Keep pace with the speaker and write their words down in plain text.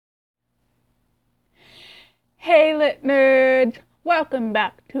nerds! Welcome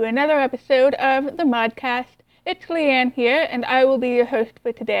back to another episode of the Modcast. It's Leanne here, and I will be your host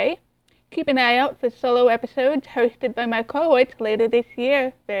for today. Keep an eye out for solo episodes hosted by my cohorts later this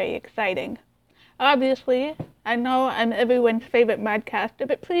year. Very exciting. Obviously, I know I'm everyone's favorite Modcaster,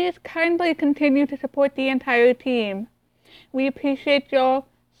 but please kindly continue to support the entire team. We appreciate y'all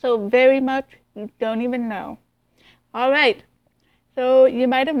so very much, you don't even know. Alright, so you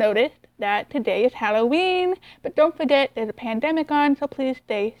might have noticed that today is Halloween, but don't forget there's a pandemic on, so please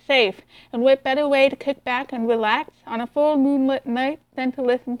stay safe. And what better way to kick back and relax on a full moonlit night than to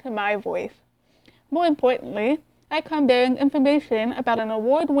listen to my voice. More importantly, I come bearing information about an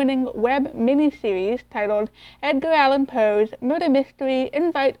award-winning web miniseries titled Edgar Allan Poe's Murder Mystery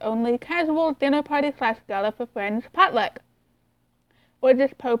Invite-Only Casual Dinner Party / Gala for Friends Potluck, or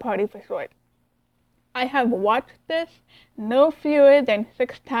just Poe Party for short. I have watched this no fewer than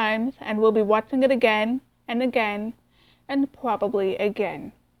 6 times and will be watching it again and again and probably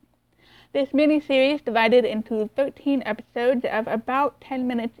again. This miniseries, divided into 13 episodes of about 10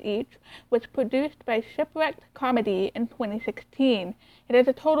 minutes each, was produced by Shipwrecked Comedy in 2016. It has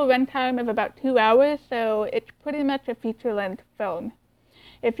a total runtime of about 2 hours, so it's pretty much a feature-length film.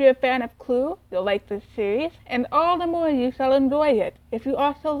 If you're a fan of Clue, you'll like this series, and all the more you shall enjoy it if you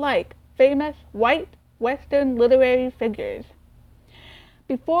also like famous white Western literary figures.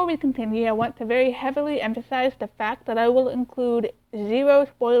 Before we continue, I want to very heavily emphasize the fact that I will include 0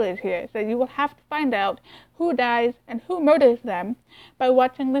 spoilers here, so you will have to find out who dies and who murders them by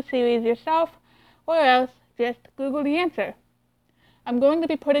watching the series yourself, or else just Google the answer. I'm going to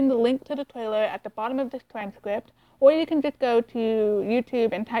be putting the link to the trailer at the bottom of this transcript, or you can just go to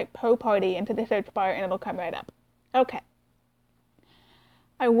YouTube and type Poe Party into the search bar and it'll come right up. Okay.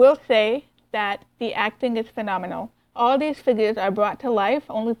 I will say that the acting is phenomenal. All these figures are brought to life,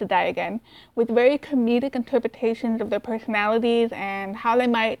 only to die again, with very comedic interpretations of their personalities and how they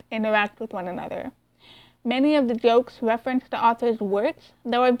might interact with one another. Many of the jokes reference the author's works,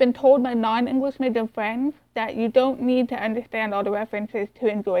 though I've been told by non-English major friends that you don't need to understand all the references to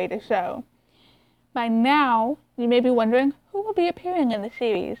enjoy the show. By now, you may be wondering who will be appearing in the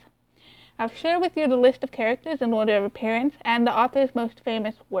series. I'll share with you the list of characters in order of appearance and the author's most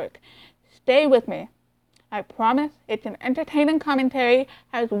famous work. Stay with me. I promise it's an entertaining commentary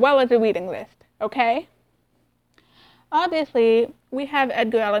as well as a reading list, okay? Obviously, we have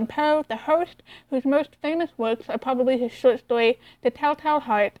Edgar Allan Poe, the host, whose most famous works are probably his short story, The Telltale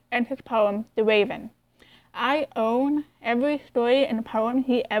Heart, and his poem, The Raven. I own every story and poem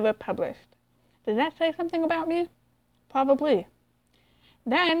he ever published. Does that say something about me? Probably.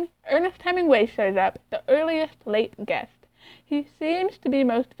 Then, Ernest Hemingway shows up, the earliest late guest. He seems to be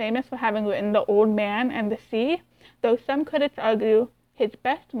most famous for having written The Old Man and the Sea, though some critics argue his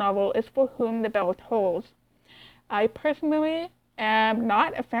best novel is For Whom the Bell Tolls. I personally am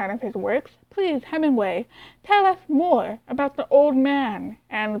not a fan of his works. Please, Hemingway, tell us more about The Old Man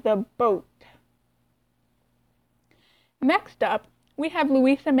and the Boat. Next up, we have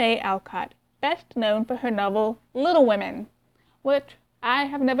Louisa May Alcott, best known for her novel Little Women, which I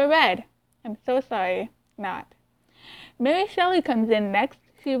have never read. I'm so sorry, not. Mary Shelley comes in next.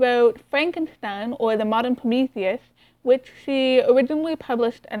 She wrote Frankenstein, or The Modern Prometheus, which she originally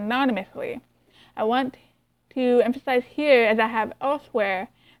published anonymously. I want to emphasize here, as I have elsewhere,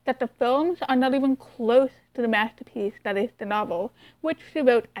 that the films are not even close to the masterpiece that is the novel, which she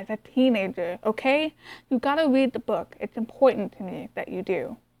wrote as a teenager, okay? You gotta read the book. It's important to me that you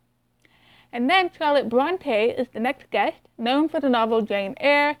do. And then Charlotte Bronte is the next guest, known for the novel Jane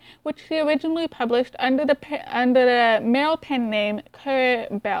Eyre, which she originally published under the male pen name Currer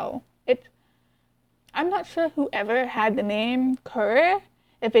Bell. I'm not sure who ever had the name Currer,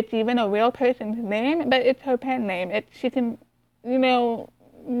 if it's even a real person's name, but it's her pen name. She can, you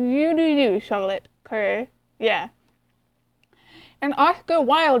do you, Charlotte Currer. Yeah. And Oscar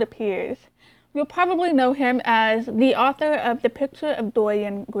Wilde appears. You'll probably know him as the author of The Picture of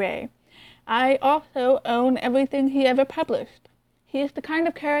Dorian Gray. I also own everything he ever published. He is the kind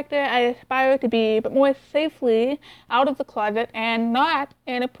of character I aspire to be, but more safely out of the closet and not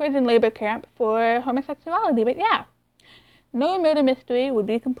in a prison labor camp for homosexuality. But yeah, no murder mystery would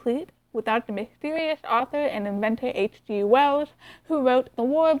be complete without the mysterious author and inventor H.G. Wells, who wrote The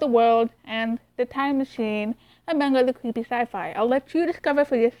War of the Worlds and The Time Machine, among other creepy sci-fi. I'll let you discover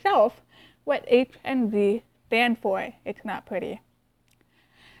for yourself what H and Z stand for. It's not pretty.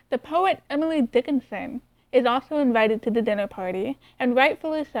 The poet Emily Dickinson is also invited to the dinner party, and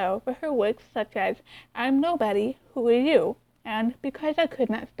rightfully so, for her works such as I'm Nobody, Who Are You? And Because I Could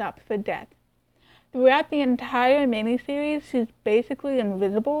Not Stop for Death. Throughout the entire miniseries, she's basically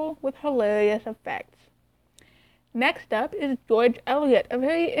invisible with hilarious effects. Next up is George Eliot, a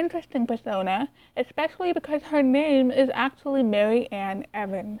very interesting persona, especially because her name is actually Mary Ann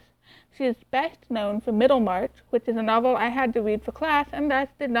Evans. She is best known for Middlemarch, which is a novel I had to read for class and thus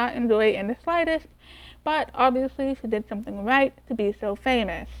did not enjoy in the slightest, but obviously she did something right to be so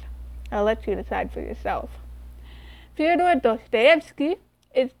famous. I'll let you decide for yourself. Fyodor Dostoevsky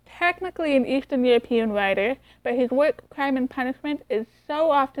is technically an Eastern European writer, but his work, Crime and Punishment, is so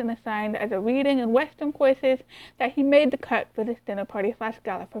often assigned as a reading in Western courses that he made the cut for this dinner party /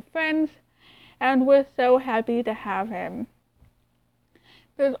 gala for friends, and we're so happy to have him.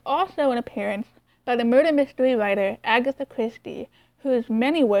 There's also an appearance by the murder mystery writer Agatha Christie, whose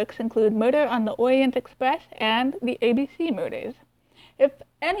many works include Murder on the Orient Express and the ABC Murders. If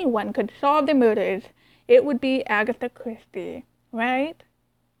anyone could solve the murders, it would be Agatha Christie, right?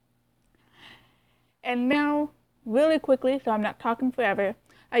 And now, really quickly, so I'm not talking forever,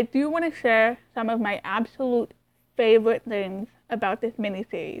 I do want to share some of my absolute favorite things about this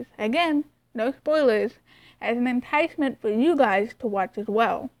miniseries. Again, no spoilers, as an enticement for you guys to watch as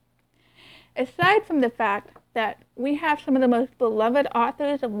well. Aside from the fact that we have some of the most beloved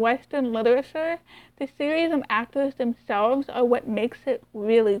authors of Western literature, the series and actors themselves are what makes it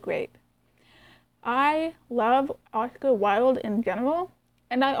really great. I love Oscar Wilde in general,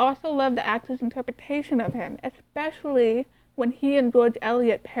 and I also love the actor's interpretation of him, especially when he and George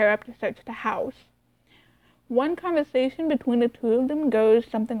Eliot pair up to search the house. One conversation between the two of them goes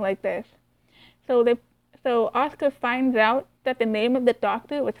something like this. So Oscar finds out that the name of the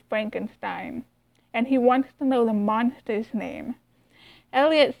doctor was Frankenstein, and he wants to know the monster's name.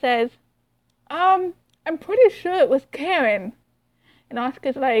 Eliot says, I'm pretty sure it was Karen. And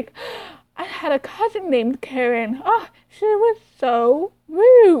Oscar's like, I had a cousin named Karen. Oh, she was so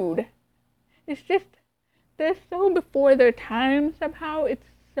rude. It's just, they're so before their time somehow. It's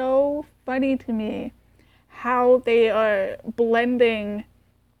so funny to me how they are blending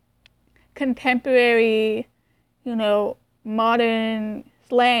contemporary, modern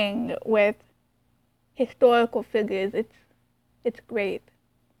slang with historical figures. It's great.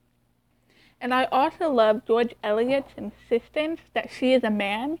 And I also love George Eliot's insistence that she is a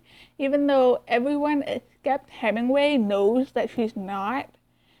man, even though everyone except Hemingway knows that she's not.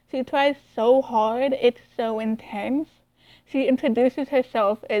 She tries so hard, it's so intense. She introduces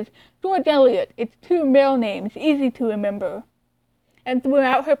herself as George Eliot. It's 2 male names, easy to remember. And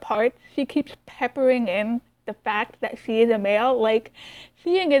throughout her parts, she keeps peppering in the fact that she is a male, like,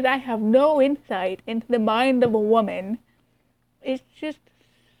 seeing as I have no insight into the mind of a woman, it's just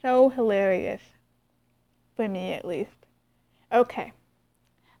so hilarious. For me, at least. Okay.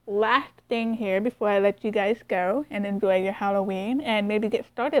 Last thing here before I let you guys go and enjoy your Halloween and maybe get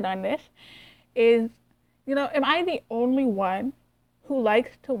started on this is, am I the only one who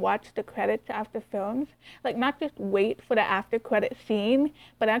likes to watch the credits after films? Like, not just wait for the after credit scene,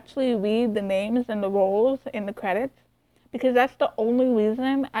 but actually read the names and the roles in the credits? Because that's the only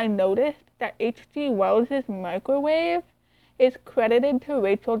reason I noticed that H.G. Wells' Microwave is credited to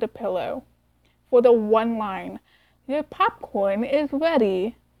Rachel DePillo for the one line, "Your popcorn is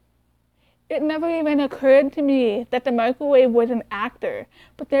ready." It never even occurred to me that the Microwave was an actor,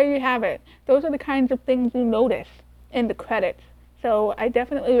 but there you have it. Those are the kinds of things you notice in the credits. So I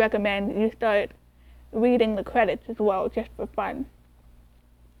definitely recommend you start reading the credits as well, just for fun.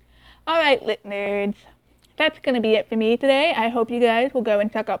 Alright, lit nerds. That's going to be it for me today. I hope you guys will go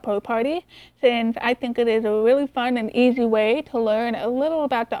and check out Poe Party, since I think it is a really fun and easy way to learn a little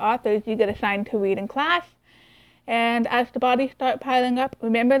about the authors you get assigned to read in class. And as the bodies start piling up,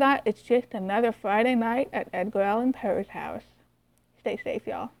 remember that it's just another Friday night at Edgar Allan Poe's house. Stay safe,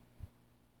 y'all.